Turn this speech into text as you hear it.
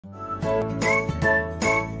Hi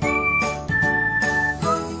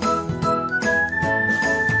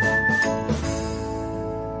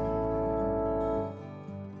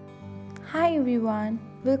everyone,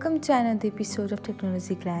 welcome to another episode of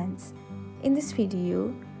Technology Glance. In this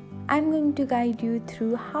video, I'm going to guide you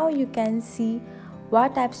through how you can see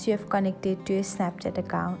what apps you have connected to your Snapchat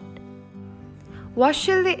account. Watch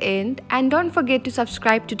till the end and don't forget to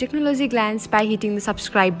subscribe to Technology Glance by hitting the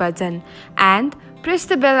subscribe button and press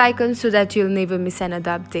the bell icon so that you'll never miss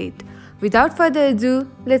another update. Without further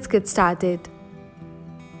ado, let's get started.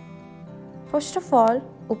 First of all,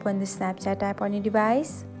 open the Snapchat app on your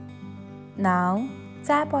device. Now,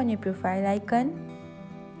 tap on your profile icon.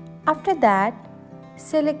 After that,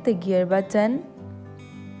 select the gear button.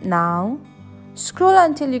 Now, scroll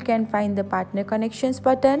until you can find the partner connections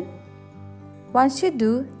button. Once you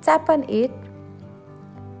do, tap on it.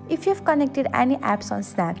 If you have connected any apps on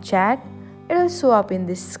Snapchat, it will show up in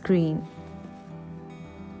this screen.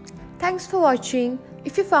 Thanks for watching.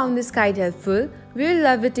 If you found this guide helpful, we will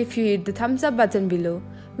love it if you hit the thumbs up button below.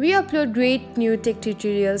 We upload great new tech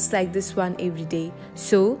tutorials like this one every day.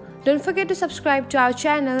 So, don't forget to subscribe to our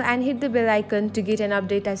channel and hit the bell icon to get an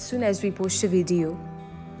update as soon as we post a video.